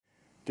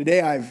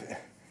Today I've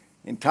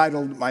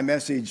entitled my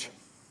message,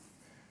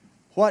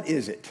 What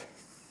is it?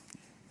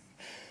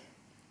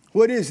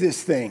 What is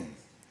this thing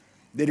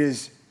that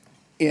is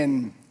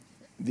in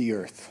the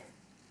earth?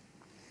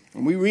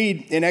 And we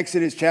read in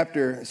Exodus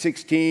chapter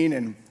 16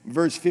 and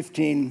verse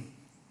 15,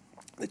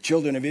 the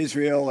children of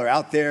Israel are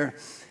out there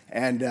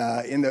and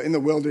in the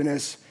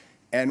wilderness.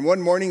 And one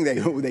morning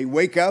they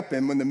wake up,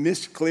 and when the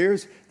mist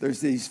clears,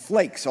 there's these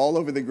flakes all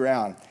over the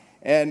ground.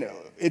 And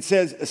it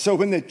says, so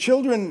when the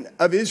children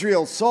of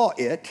Israel saw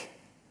it,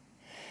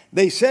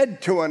 they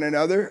said to one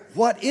another,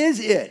 what is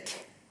it?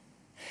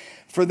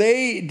 For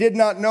they did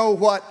not know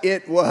what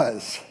it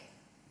was.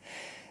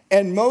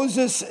 And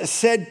Moses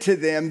said to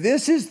them,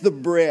 this is the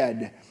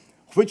bread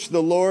which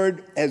the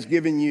Lord has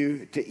given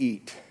you to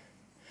eat.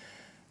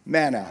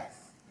 Manna.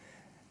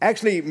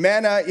 Actually,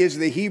 manna is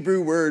the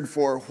Hebrew word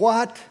for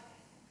what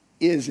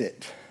is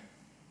it?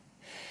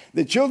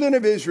 The children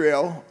of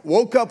Israel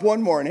woke up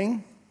one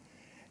morning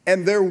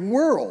and their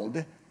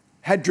world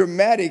had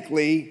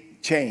dramatically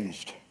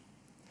changed.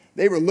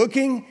 They were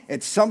looking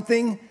at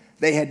something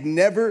they had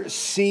never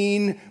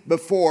seen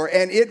before,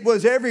 and it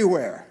was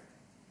everywhere.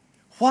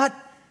 What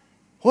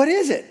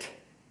is it?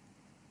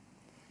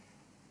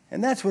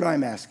 And that's what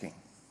I'm asking.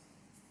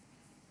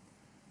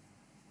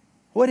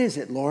 What is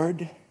it,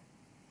 Lord?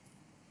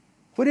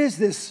 What is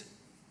this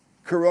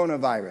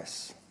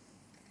coronavirus?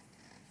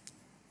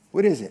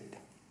 What is it?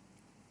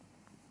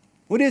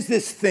 What is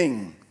this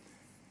thing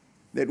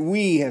that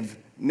we have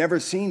never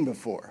seen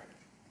before?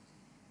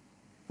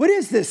 What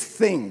is this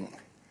thing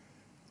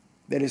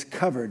that has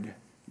covered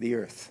the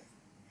earth?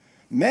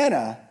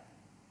 Manna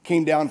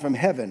came down from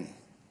heaven.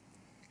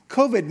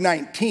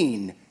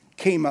 COVID-19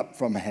 came up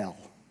from hell.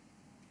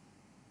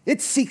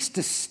 It seeks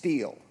to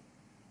steal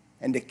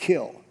and to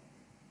kill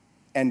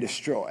and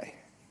destroy.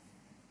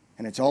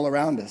 And it's all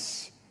around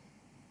us.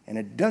 And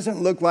it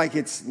doesn't look like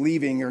it's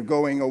leaving or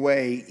going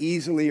away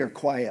easily or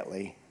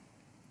quietly.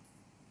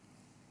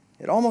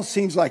 It almost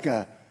seems like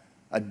a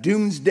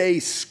doomsday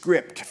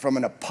script from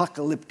an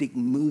apocalyptic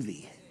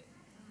movie.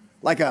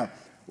 Like a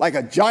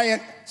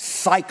giant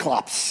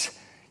cyclops.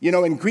 You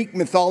know, in Greek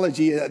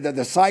mythology,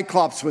 the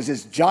cyclops was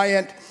this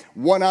giant,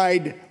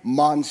 one-eyed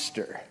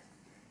monster.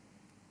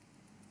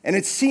 And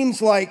it seems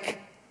like,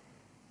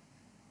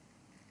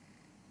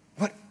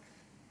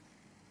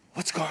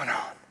 what's going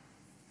on?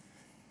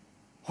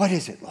 What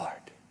is it, Lord?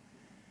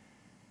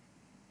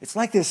 It's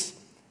like this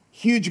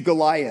huge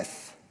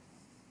Goliath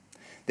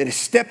that has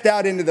stepped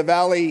out into the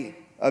valley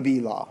of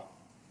Elah,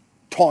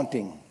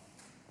 taunting,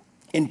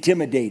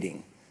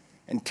 intimidating,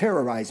 and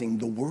terrorizing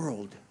the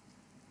world.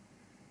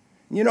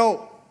 You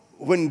know,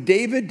 when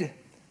David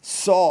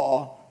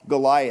saw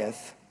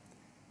Goliath,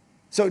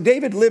 so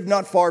David lived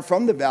not far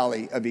from the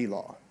valley of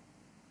Elah,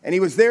 and he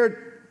was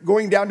there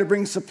going down to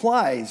bring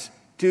supplies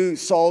to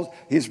Saul.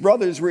 His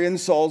brothers were in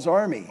Saul's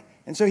army.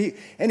 And so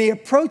he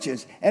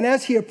approaches, and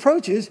as he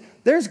approaches,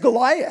 there's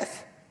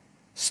Goliath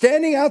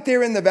standing out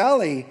there in the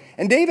valley.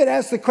 And David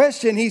asked the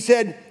question, he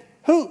said,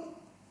 who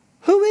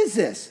is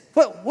this?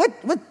 What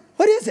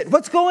is it?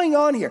 What's going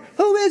on here?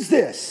 Who is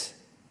this?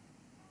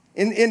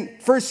 In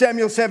 1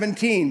 Samuel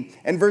 17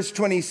 and verse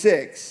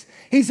 26,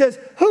 he says,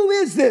 who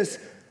is this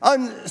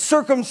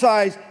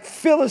uncircumcised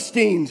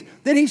Philistines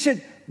that he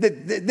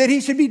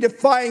should be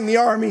defying the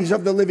armies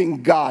of the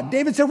living God?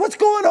 David said, what's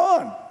going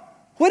on?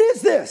 What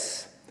is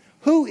this?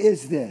 Who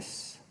is this?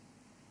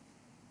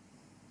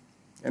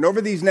 And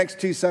over these next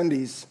 2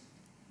 Sundays,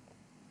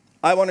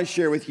 I want to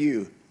share with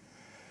you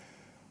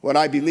what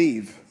I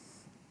believe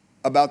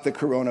about the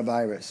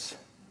coronavirus.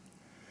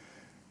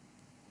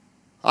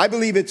 I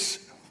believe it's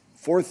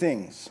 4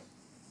 things.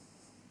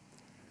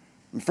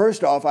 And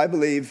first off, I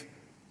believe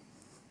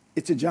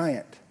it's a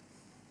giant.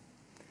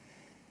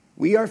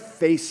 We are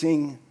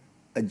facing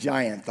a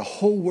giant. The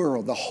whole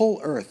world, the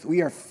whole earth,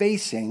 we are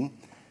facing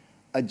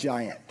a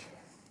giant.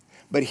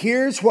 But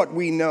here's what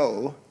we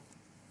know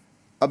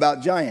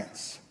about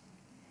giants.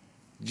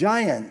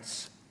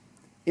 Giants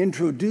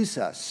introduce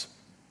us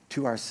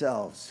to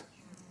ourselves.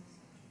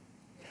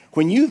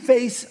 When you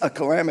face a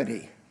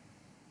calamity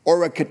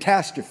or a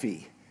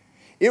catastrophe,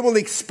 it will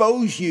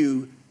expose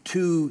you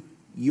to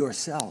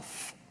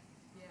yourself.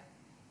 Yeah.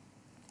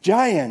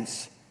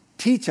 Giants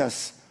teach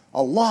us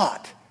a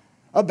lot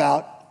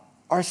about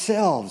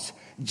ourselves.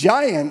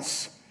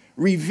 Giants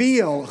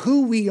reveal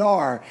who we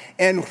are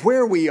and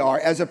where we are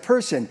as a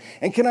person.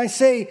 And can I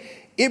say,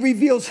 it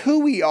reveals who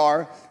we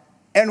are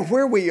and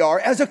where we are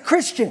as a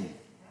Christian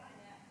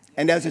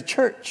and as a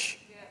church.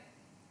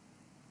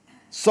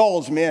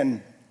 Saul's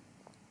men,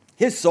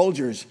 his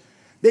soldiers,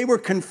 they were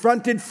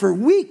confronted for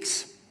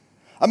weeks.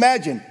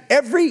 Imagine,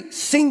 every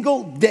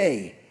single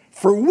day,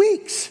 for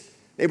weeks,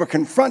 they were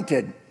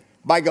confronted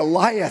by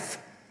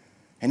Goliath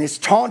and his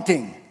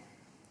taunting.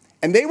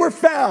 And they were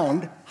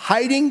found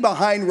hiding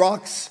behind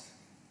rocks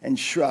and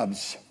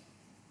shrubs.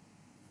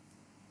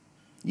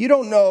 You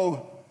don't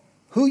know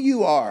who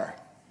you are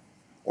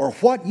or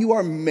what you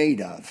are made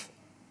of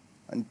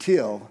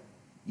until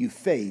you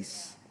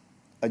face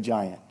a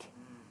giant.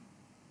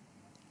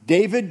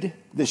 David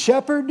the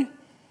shepherd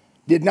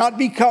did not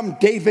become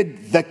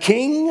David the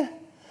king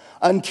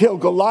until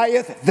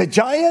Goliath the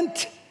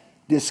giant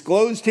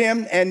disclosed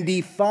him and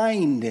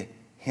defined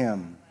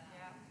him.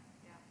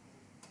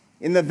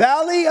 In the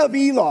valley of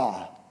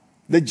Elah,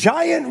 the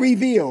giant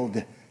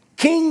revealed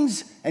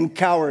kings and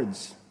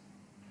cowards,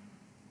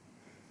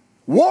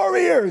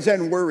 warriors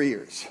and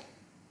worriers,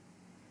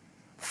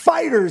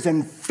 fighters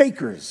and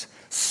fakers,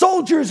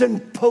 soldiers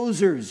and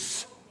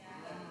posers.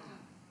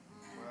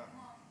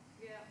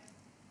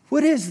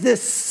 What is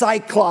this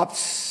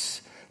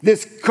Cyclops,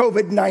 this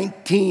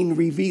COVID-19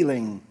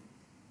 revealing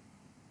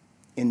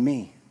in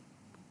me?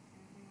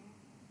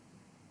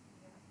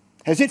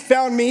 Has it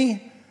found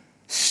me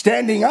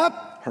standing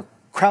up or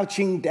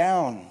crouching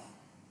down?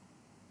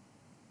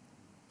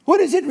 What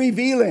is it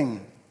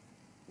revealing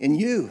in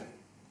you?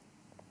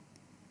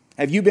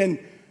 Have you been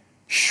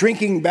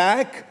shrinking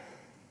back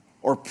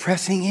or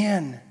pressing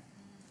in?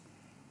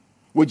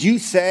 Would you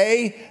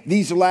say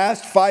these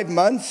last 5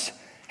 months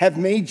have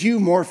made you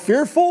more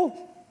fearful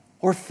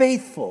or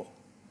faithful?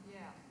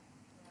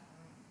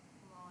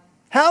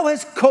 How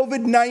has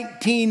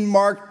COVID-19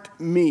 marked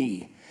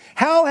me?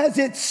 How has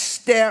it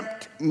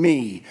stamped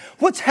me?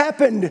 What's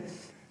happened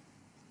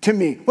to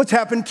me? What's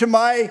happened to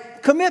my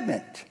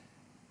commitment?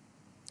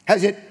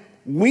 Has it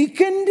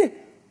weakened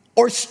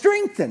or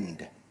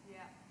strengthened?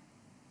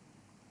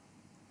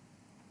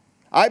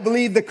 I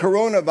believe the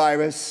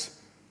coronavirus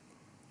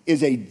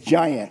is a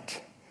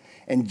giant.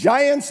 And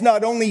giants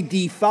not only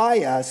defy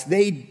us,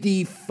 they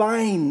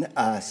define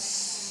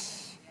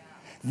us.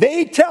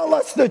 They tell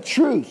us the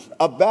truth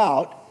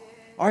about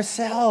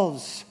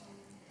ourselves.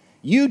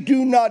 You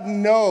do not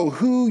know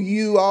who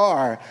you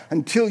are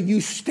until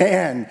you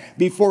stand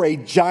before a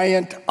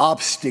giant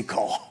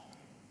obstacle.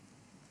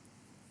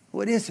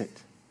 What is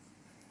it?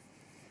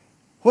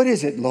 What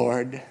is it,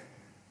 Lord?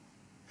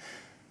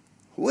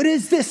 What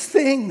is this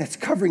thing that's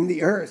covering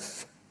the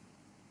earth?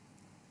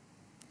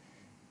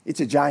 It's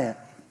a giant.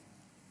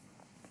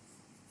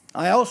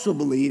 I also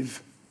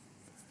believe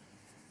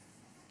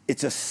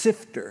it's a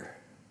sifter.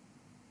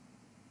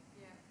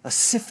 A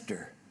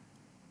sifter.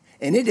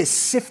 And it is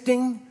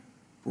sifting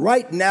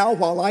right now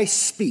while I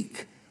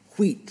speak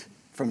wheat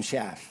from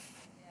chaff.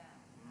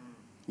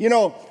 You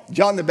know,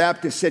 John the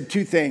Baptist said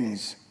 2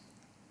 things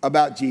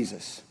about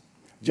Jesus.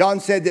 John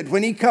said that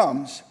when he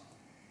comes,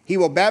 he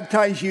will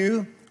baptize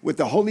you with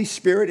the Holy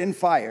Spirit and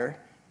fire.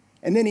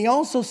 And then he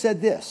also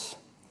said this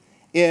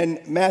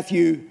in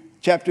Matthew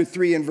chapter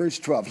 3 and verse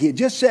 12. He had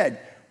just said,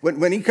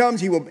 when he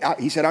comes,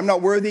 he said, I'm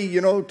not worthy,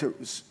 to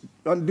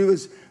undo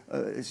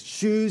his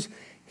shoes.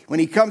 When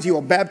he comes, he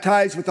will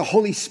baptize with the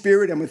Holy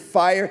Spirit and with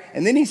fire.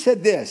 And then he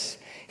said this,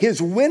 his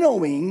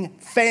winnowing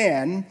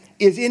fan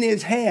is in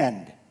his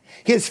hand.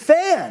 His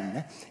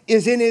fan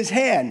is in his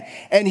hand,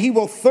 and he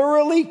will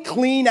thoroughly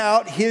clean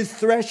out his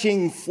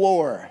threshing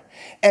floor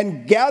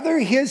and gather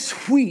his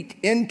wheat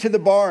into the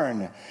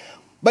barn.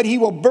 But he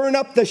will burn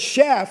up the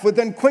chaff with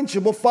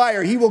unquenchable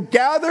fire. He will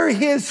gather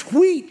his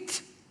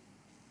wheat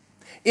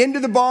into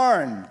the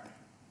barn,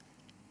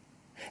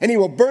 and he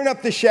will burn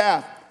up the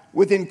chaff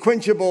with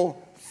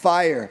unquenchable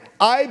fire.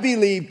 I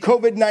believe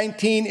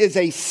COVID-19 is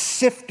a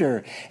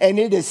sifter, and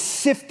it is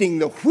sifting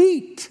the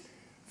wheat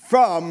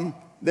from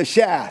the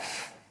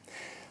chaff.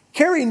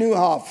 Carey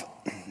Nieuwhof,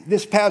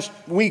 this past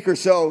week or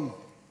so,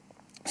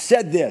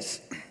 said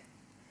this.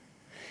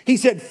 He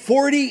said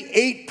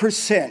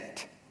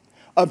 48%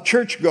 of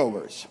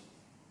churchgoers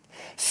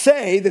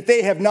say that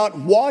they have not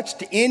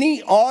watched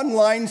any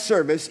online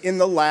service in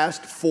the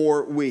last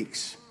 4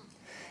 weeks.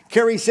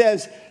 Carey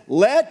says,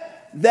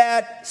 let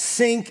that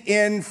sink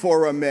in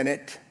for a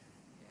minute.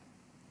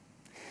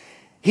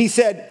 He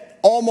said,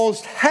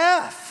 almost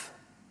half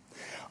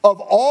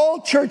of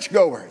all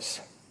churchgoers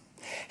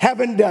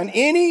haven't done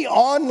any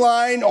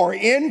online or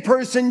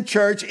in-person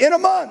church in a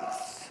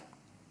month.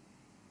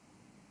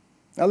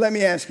 Now let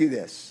me ask you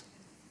this.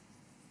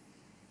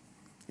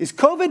 Is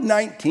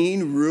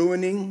COVID-19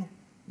 ruining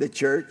the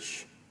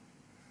church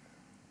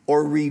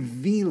or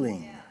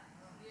revealing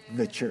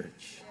the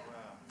church?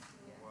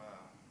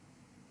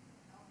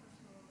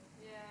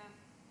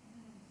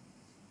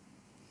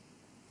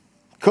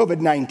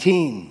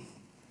 COVID-19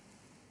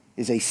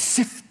 is a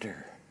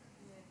sifter,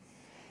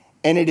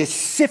 and it is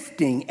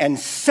sifting and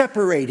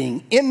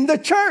separating in the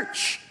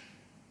church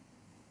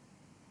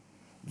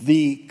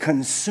the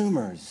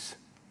consumers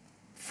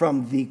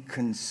from the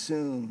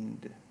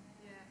consumed.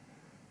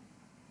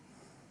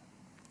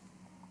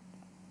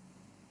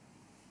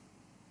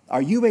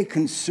 Are you a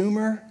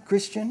consumer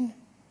Christian?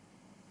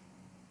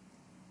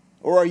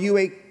 Or are you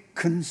a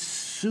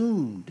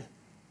consumed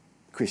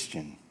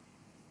Christian?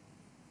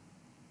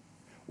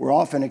 We're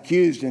often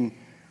accused in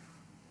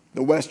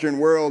the Western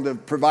world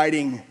of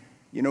providing,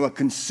 a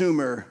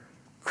consumer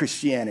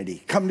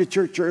Christianity. Come to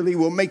church early,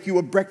 we'll make you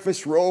a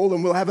breakfast roll,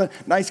 and we'll have a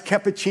nice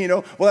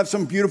cappuccino. We'll have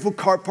some beautiful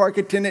car park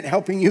attendant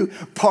helping you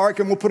park,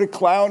 and we'll put a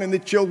clown in the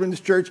children's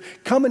church.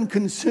 Come and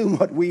consume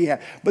what we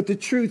have. But the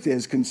truth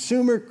is,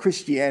 consumer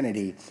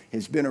Christianity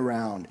has been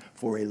around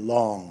for a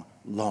long,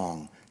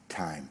 long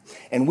time.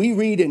 And we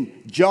read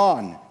in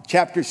John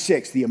chapter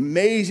 6, the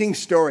amazing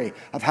story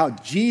of how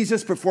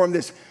Jesus performed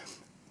this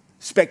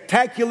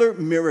spectacular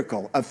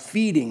miracle of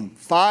feeding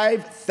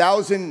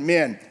 5,000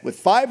 men with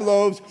 5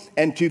 loaves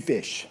and 2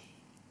 fish.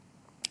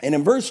 And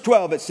in verse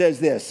 12, it says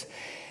this,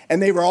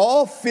 and they were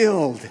all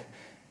filled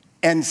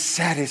and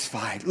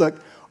satisfied.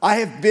 Look, I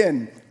have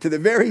been to the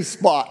very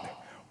spot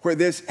where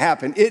this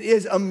happened. It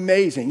is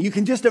amazing. You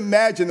can just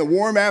imagine the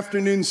warm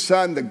afternoon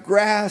sun, the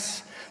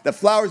grass, the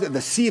flowers,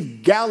 the Sea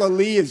of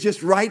Galilee is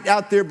just right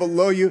out there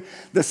below you.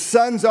 The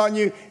sun's on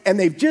you, and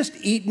they've just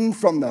eaten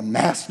from the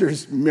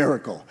Master's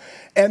miracle.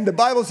 And the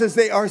Bible says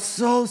they are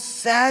so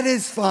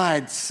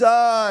satisfied.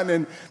 Sun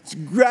and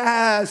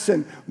grass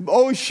and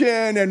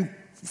ocean and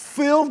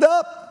filled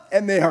up,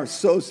 and they are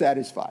so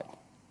satisfied.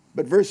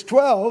 But verse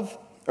 12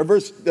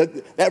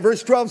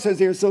 says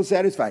they are so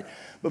satisfied.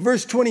 But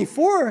verse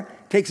 24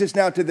 takes us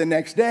now to the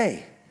next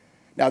day.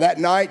 Now that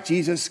night,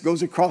 Jesus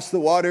goes across the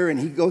water and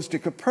he goes to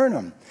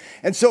Capernaum.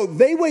 And so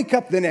they wake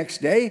up the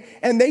next day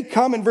and they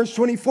come in verse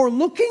 24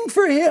 looking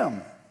for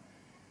him.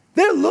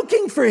 They're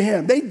looking for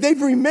him.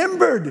 They've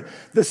remembered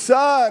the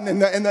sun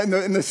and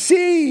the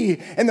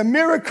sea and the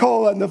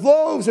miracle and the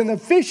loaves and the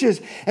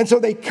fishes. And so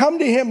they come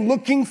to him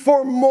looking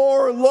for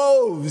more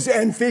loaves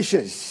and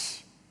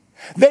fishes.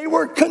 They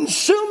were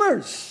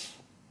consumers.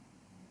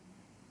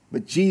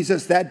 But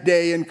Jesus that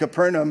day in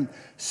Capernaum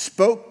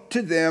spoke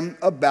to them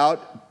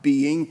about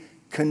being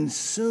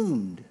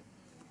consumed.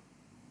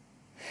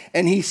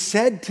 And he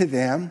said to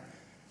them,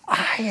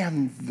 I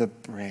am the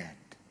bread.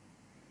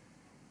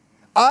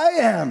 I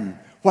am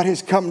what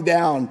has come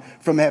down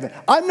from heaven.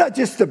 I'm not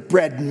just the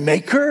bread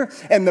maker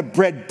and the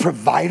bread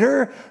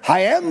provider.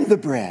 I am the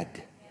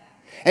bread.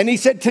 And he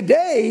said,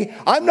 today,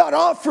 I'm not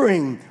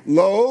offering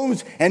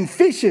loaves and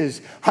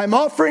fishes. I'm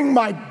offering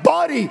my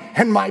body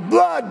and my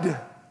blood.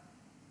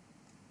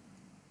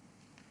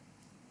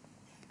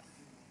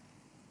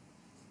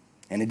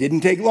 And it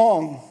didn't take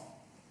long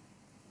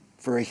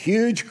for a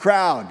huge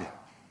crowd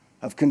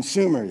of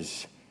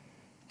consumers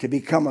to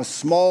become a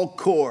small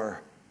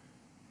core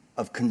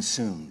of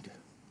consumed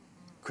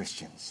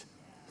Christians.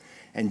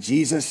 And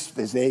Jesus,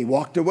 as they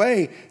walked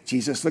away,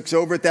 Jesus looks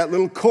over at that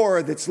little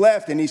core that's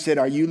left and he said,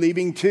 are you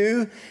leaving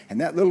too?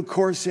 And that little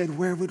core said,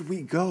 where would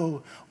we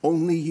go?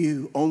 Only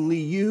you, only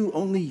you,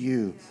 only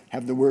you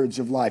have the words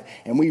of life.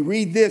 And we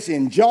read this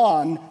in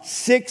John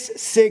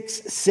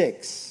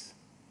 6:6.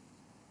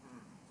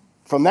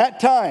 From that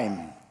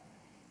time,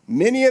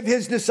 many of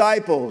his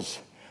disciples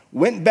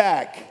went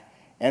back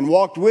and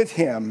walked with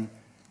him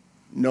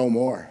no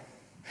more.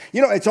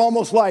 You know, it's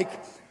almost like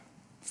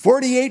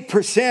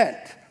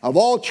 48% of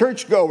all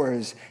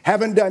churchgoers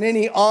haven't done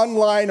any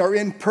online or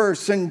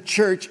in-person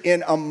church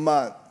in a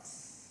month.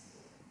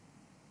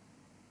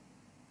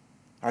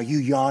 Are you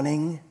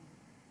yawning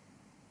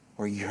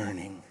or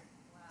yearning?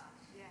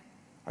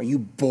 Are you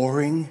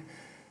boring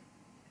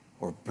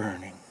or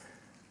burning?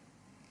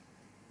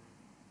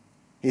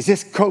 Is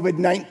this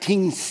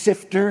COVID-19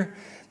 sifter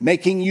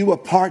making you a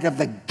part of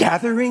the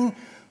gathering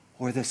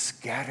or the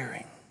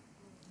scattering?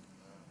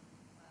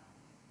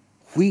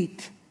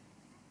 Wheat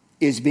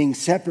is being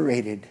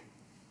separated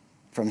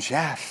from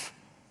chaff.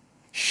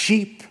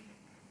 Sheep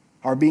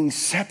are being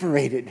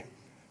separated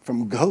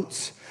from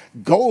goats.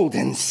 Gold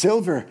and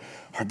silver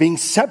are being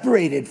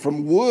separated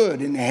from wood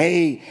and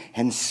hay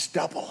and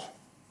stubble.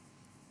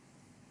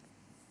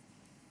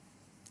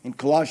 In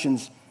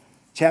Colossians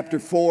chapter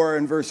 4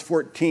 and verse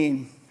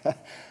 14,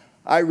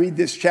 I read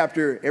this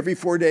chapter every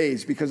 4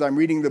 days because I'm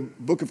reading the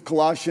book of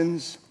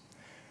Colossians,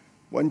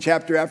 one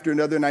chapter after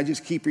another, and I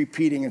just keep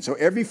repeating. And so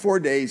every 4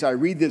 days, I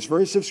read this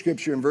verse of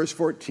Scripture in verse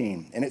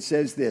 14, and it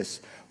says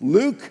this,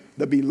 Luke,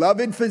 the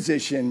beloved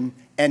physician,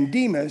 and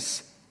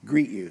Demas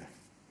greet you.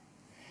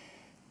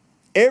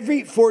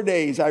 Every 4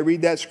 days, I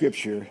read that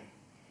Scripture,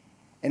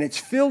 and it's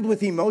filled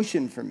with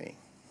emotion for me.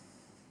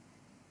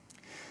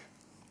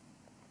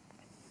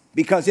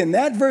 Because in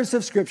that verse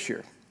of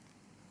Scripture,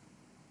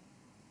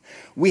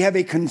 we have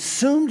a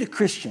consumed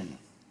Christian,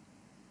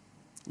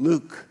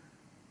 Luke,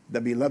 the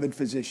beloved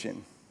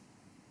physician.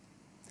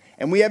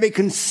 And we have a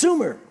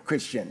consumer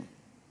Christian,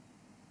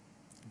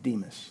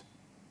 Demas.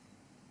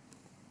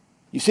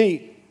 You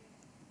see,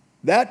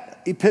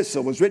 that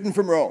epistle was written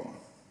from Rome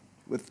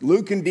with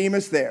Luke and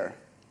Demas there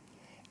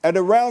at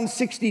around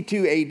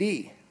 62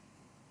 AD.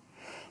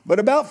 But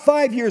about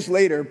 5 years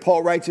later,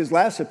 Paul writes his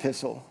last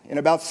epistle in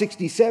about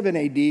 67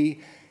 AD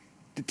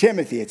to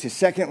Timothy. It's his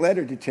second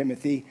letter to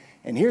Timothy.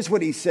 And here's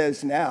what he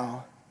says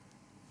now.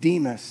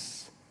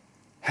 Demas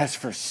has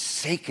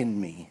forsaken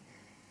me,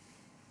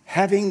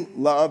 having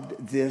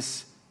loved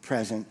this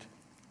present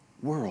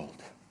world.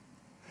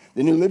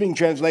 The New Living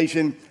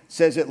Translation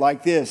says it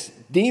like this.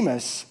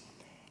 Demas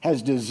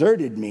has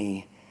deserted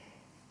me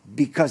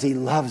because he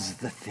loves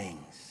the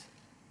things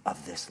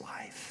of this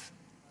life.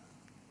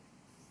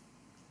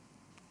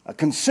 A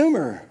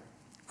consumer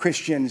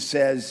Christian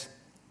says,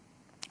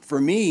 for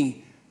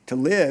me, to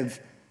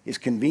live is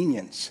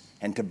convenience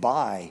and to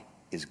buy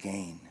is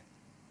gain.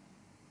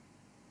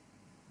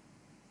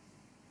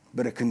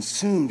 But a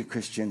consumed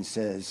Christian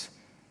says,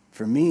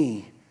 for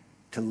me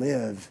to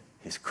live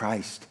is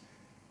Christ,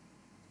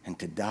 and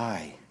to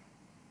die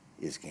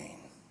is gain.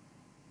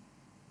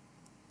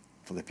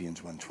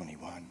 Philippians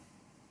 1:21.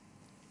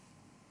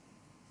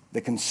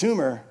 The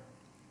consumer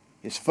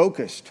is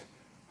focused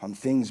on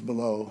things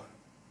below.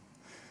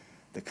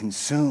 The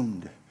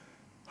consumed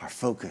are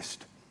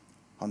focused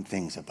on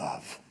things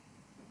above.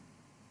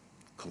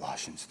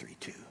 Colossians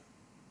 3:2.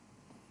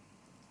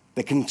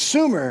 The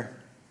consumer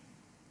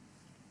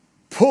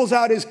pulls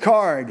out his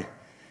card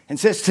and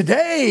says,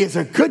 today is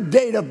a good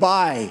day to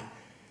buy.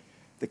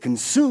 The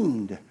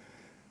consumed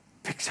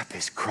picks up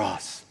his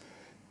cross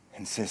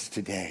and says,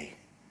 today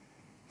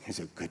is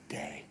a good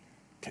day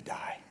to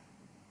die.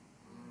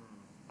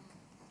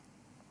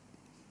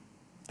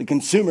 The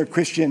consumer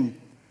Christian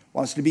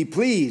wants to be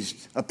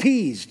pleased,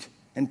 appeased,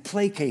 and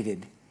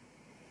placated.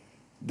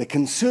 The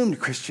consumed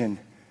Christian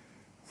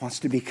wants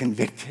to be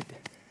convicted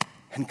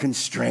and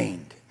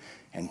constrained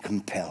and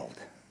compelled.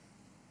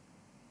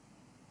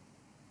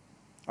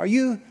 Are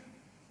you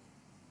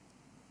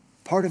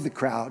part of the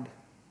crowd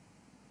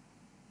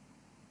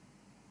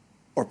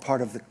or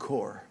part of the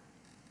core?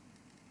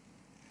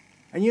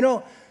 And you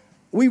know,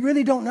 we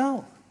really don't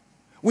know.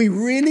 We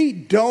really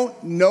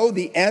don't know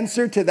the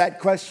answer to that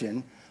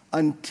question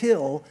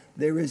until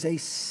there is a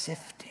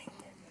sifting.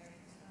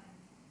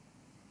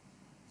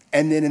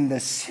 And then in the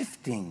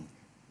sifting,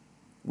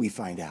 we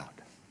find out.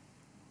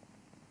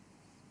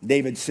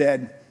 David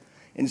said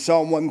in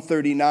Psalm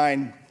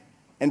 139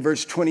 and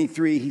verse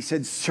 23, he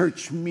said,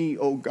 search me,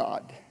 O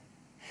God.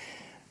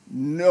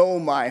 Know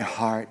my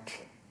heart.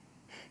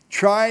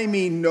 Try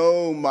me,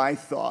 know my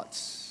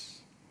thoughts.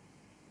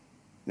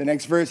 The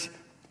next verse,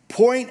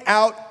 point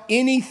out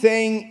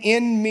anything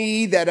in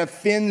me that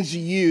offends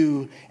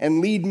you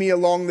and lead me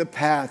along the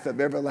path of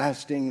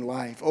everlasting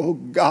life. Oh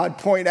God,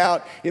 point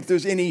out if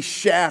there's any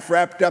chaff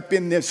wrapped up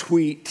in this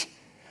wheat.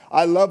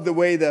 I love the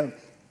way the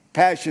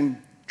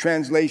Passion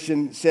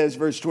Translation says,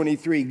 verse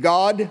 23,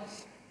 God,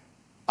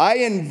 I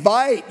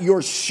invite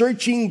your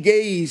searching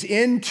gaze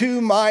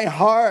into my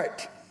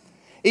heart.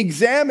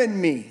 Examine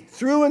me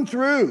through and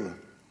through.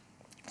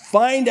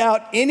 Find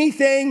out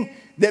anything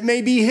that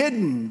may be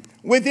hidden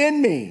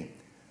within me.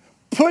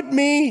 Put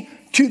me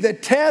to the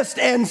test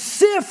and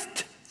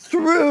sift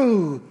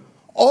through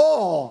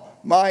all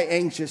my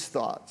anxious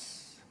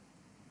thoughts.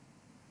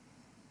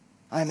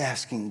 I'm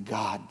asking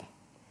God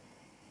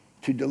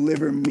to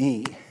deliver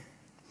me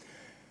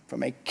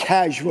from a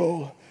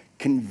casual,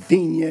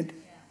 convenient,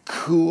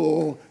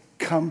 cool,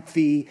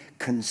 comfy,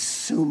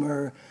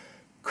 consumer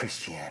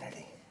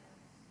Christianity.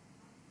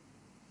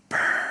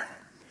 Burn.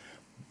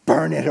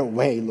 Burn it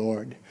away,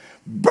 Lord.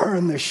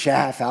 Burn the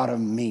chaff out of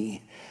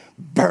me.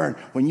 Burn.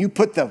 When you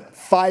put the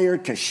fire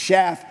to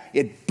chaff,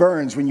 it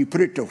burns. When you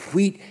put it to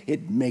wheat,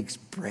 it makes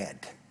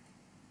bread.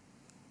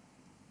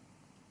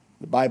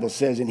 The Bible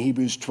says in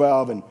Hebrews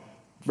 12 and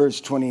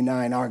verse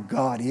 29, our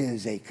God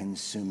is a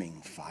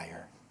consuming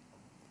fire.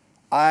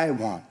 I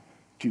want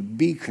to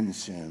be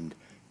consumed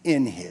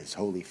in his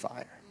holy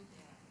fire.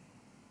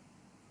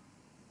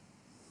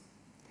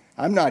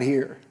 I'm not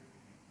here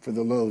for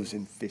the loaves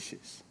and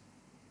fishes.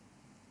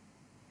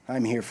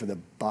 I'm here for the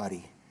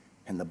body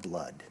and the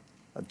blood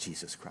of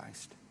Jesus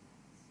Christ.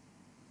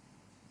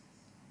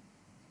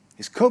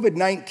 Is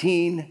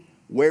COVID-19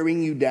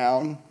 wearing you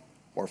down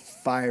or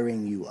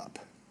firing you up?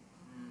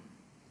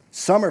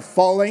 Some are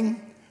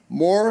falling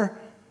more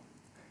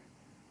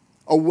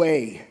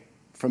away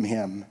from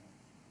him.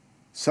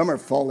 Some are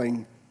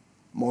falling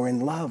more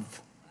in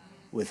love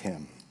with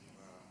him.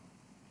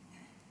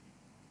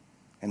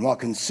 And while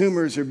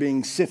consumers are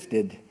being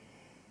sifted,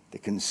 the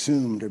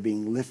consumed are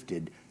being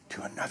lifted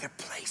to another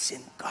place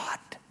in God.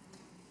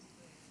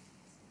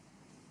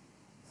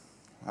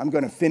 I'm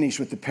going to finish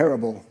with the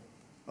parable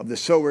of the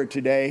sower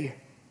today.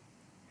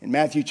 In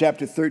Matthew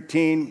chapter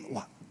 13,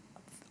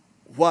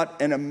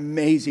 what an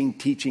amazing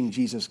teaching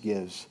Jesus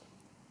gives.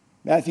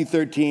 Matthew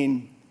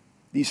 13,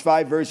 these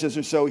 5 verses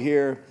or so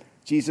here,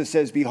 Jesus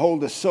says,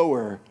 behold, a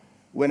sower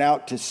went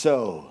out to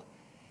sow.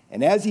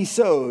 And as he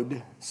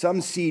sowed,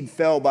 some seed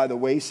fell by the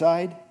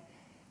wayside,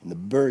 and the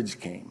birds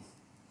came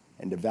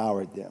and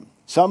devoured them.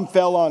 Some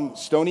fell on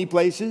stony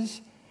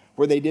places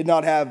where they did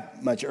not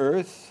have much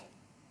earth.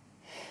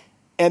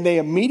 And they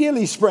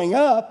immediately sprang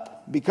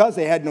up because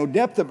they had no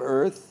depth of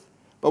earth.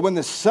 But when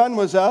the sun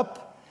was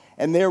up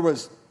and they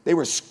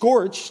were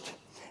scorched,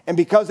 and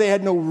because they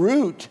had no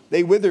root,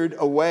 they withered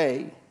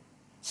away.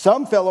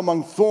 Some fell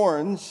among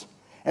thorns,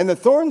 and the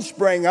thorns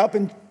sprang up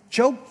and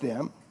choked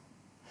them.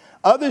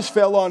 Others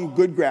fell on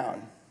good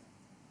ground,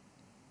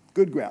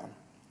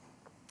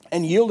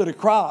 and yielded a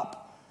crop,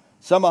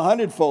 some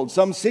 100-fold,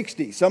 some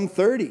 60, some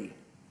 30.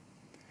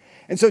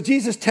 And so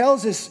Jesus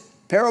tells this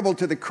parable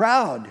to the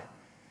crowd,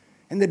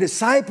 and the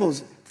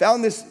disciples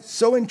found this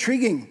so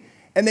intriguing,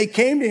 and they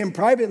came to him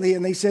privately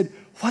and they said,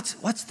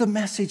 what's the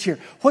message here?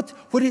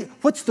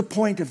 What's the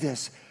point of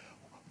this?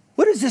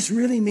 What does this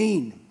really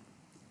mean?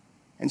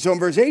 And so in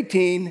verse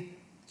 18,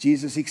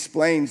 Jesus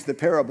explains the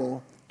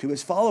parable to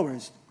his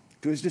followers,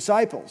 to his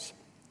disciples.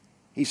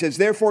 He says,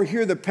 therefore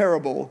hear the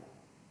parable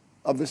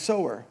of the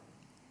sower.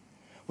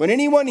 When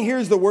anyone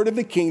hears the word of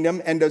the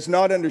kingdom and does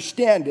not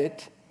understand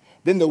it,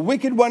 then the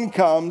wicked one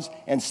comes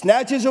and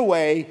snatches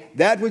away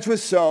that which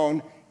was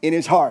sown in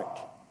his heart.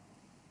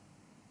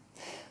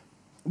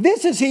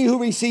 This is he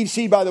who receives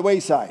seed by the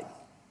wayside.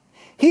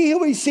 He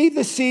who received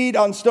the seed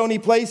on stony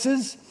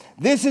places,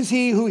 this is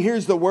he who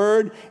hears the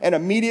word and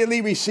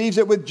immediately receives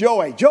it with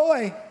joy.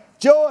 Joy,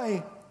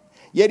 joy.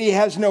 Yet he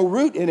has no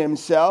root in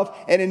himself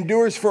and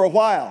endures for a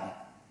while.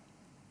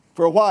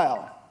 For a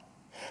while.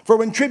 For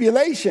when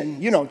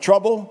tribulation,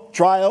 trouble,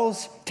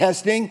 trials,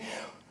 testing.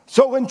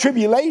 So when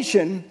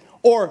tribulation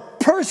or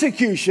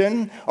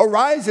persecution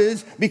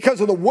arises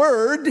because of the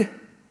word,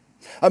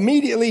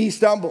 immediately he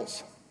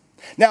stumbles.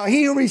 Now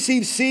he who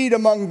receives seed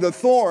among the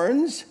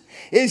thorns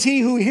is he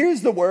who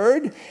hears the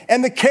word,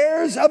 and the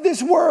cares of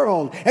this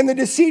world and the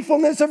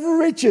deceitfulness of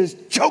riches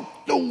choke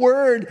the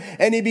word,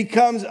 and he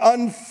becomes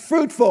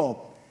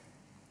unfruitful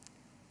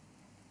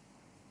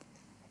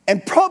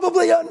and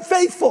probably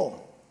unfaithful.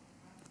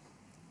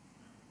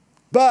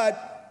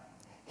 But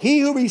he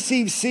who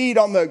receives seed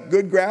on the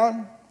good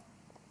ground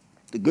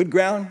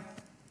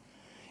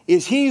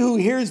is he who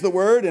hears the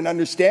word and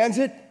understands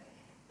it,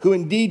 who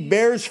indeed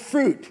bears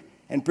fruit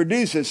and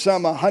produces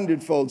some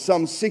 100-fold,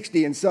 some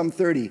 60, and some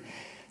 30.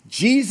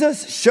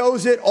 Jesus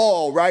shows it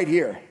all right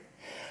here.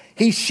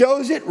 He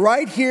shows it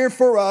right here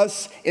for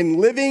us in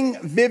living,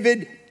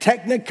 vivid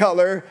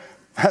technicolor.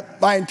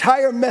 My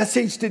entire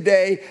message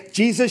today,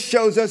 Jesus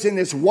shows us in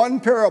this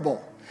one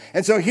parable.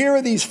 And so here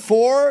are these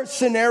 4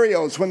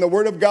 scenarios when the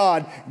word of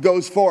God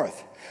goes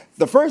forth.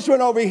 The first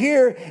one over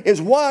here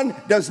is one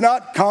does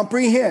not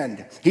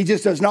comprehend. He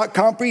just does not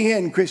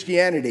comprehend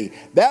Christianity.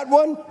 That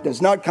one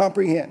does not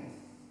comprehend.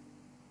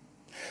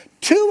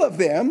 2 of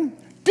them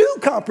do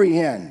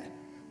comprehend,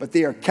 but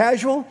they are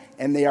casual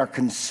and they are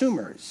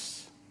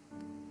consumers.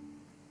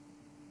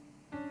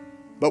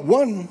 But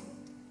one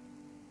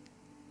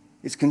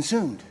is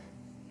consumed.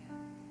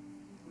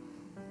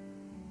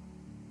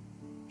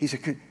 He's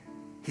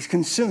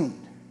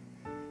consumed.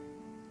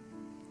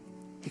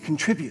 He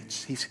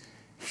contributes. He's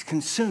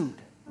consumed.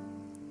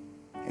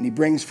 And he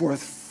brings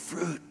forth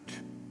fruit.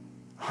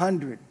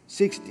 100,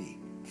 60,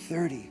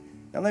 30.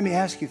 Now let me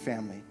ask you,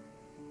 family.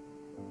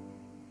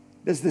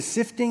 Does the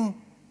sifting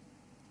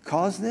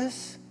cause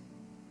this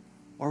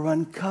or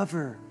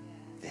uncover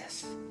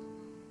this?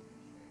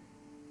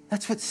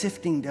 That's what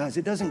sifting does.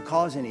 It doesn't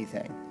cause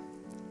anything.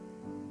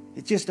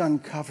 It just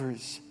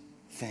uncovers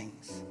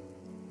things.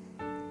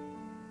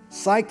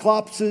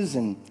 Cyclopses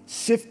and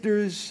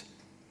sifters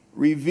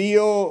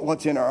reveal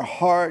what's in our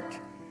heart,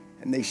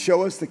 and they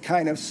show us the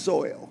kind of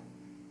soil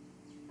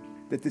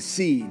that the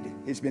seed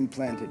has been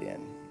planted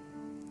in.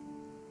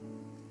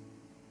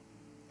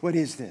 What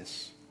is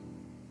this?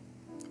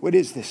 What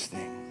is this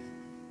thing?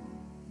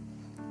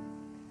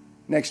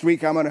 Next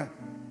week, I'm going to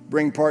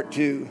bring part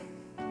 2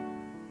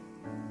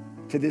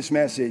 to this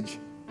message.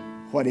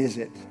 What is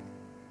it?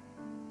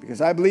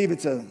 Because I believe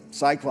it's a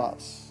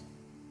cyclops.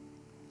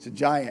 It's a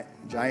giant.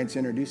 Giants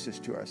introduce us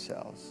to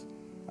ourselves.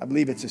 I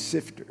believe it's a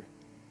sifter.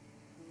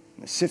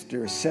 And the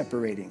sifter is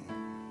separating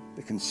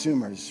the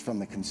consumers from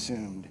the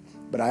consumed.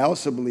 But I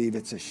also believe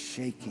it's a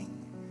shaking,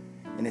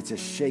 and it's a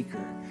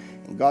shaker.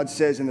 And God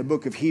says in the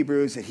book of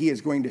Hebrews that he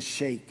is going to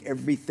shake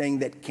everything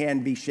that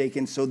can be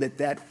shaken so that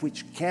that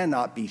which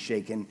cannot be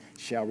shaken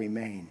shall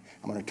remain.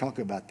 I'm going to talk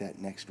about that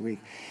next week.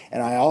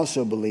 And I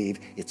also believe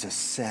it's a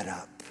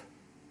setup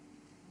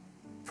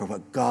for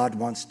what God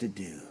wants to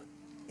do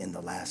in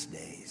the last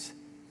days.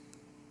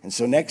 And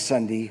so next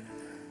Sunday,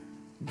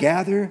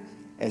 gather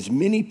as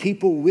many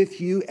people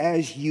with you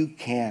as you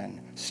can.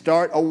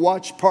 Start a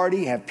watch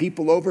party, have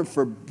people over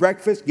for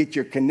breakfast, get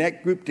your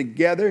connect group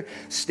together,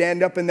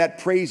 stand up in that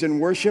praise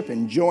and worship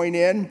and join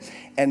in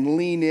and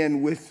lean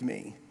in with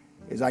me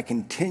as I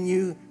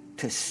continue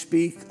to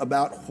speak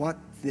about what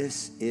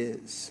this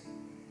is.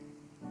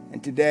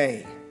 And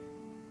today,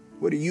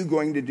 what are you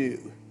going to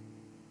do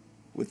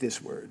with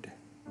this word?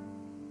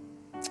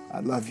 I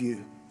love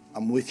you.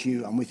 I'm with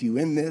you. I'm with you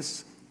in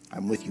this.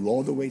 I'm with you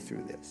all the way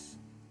through this.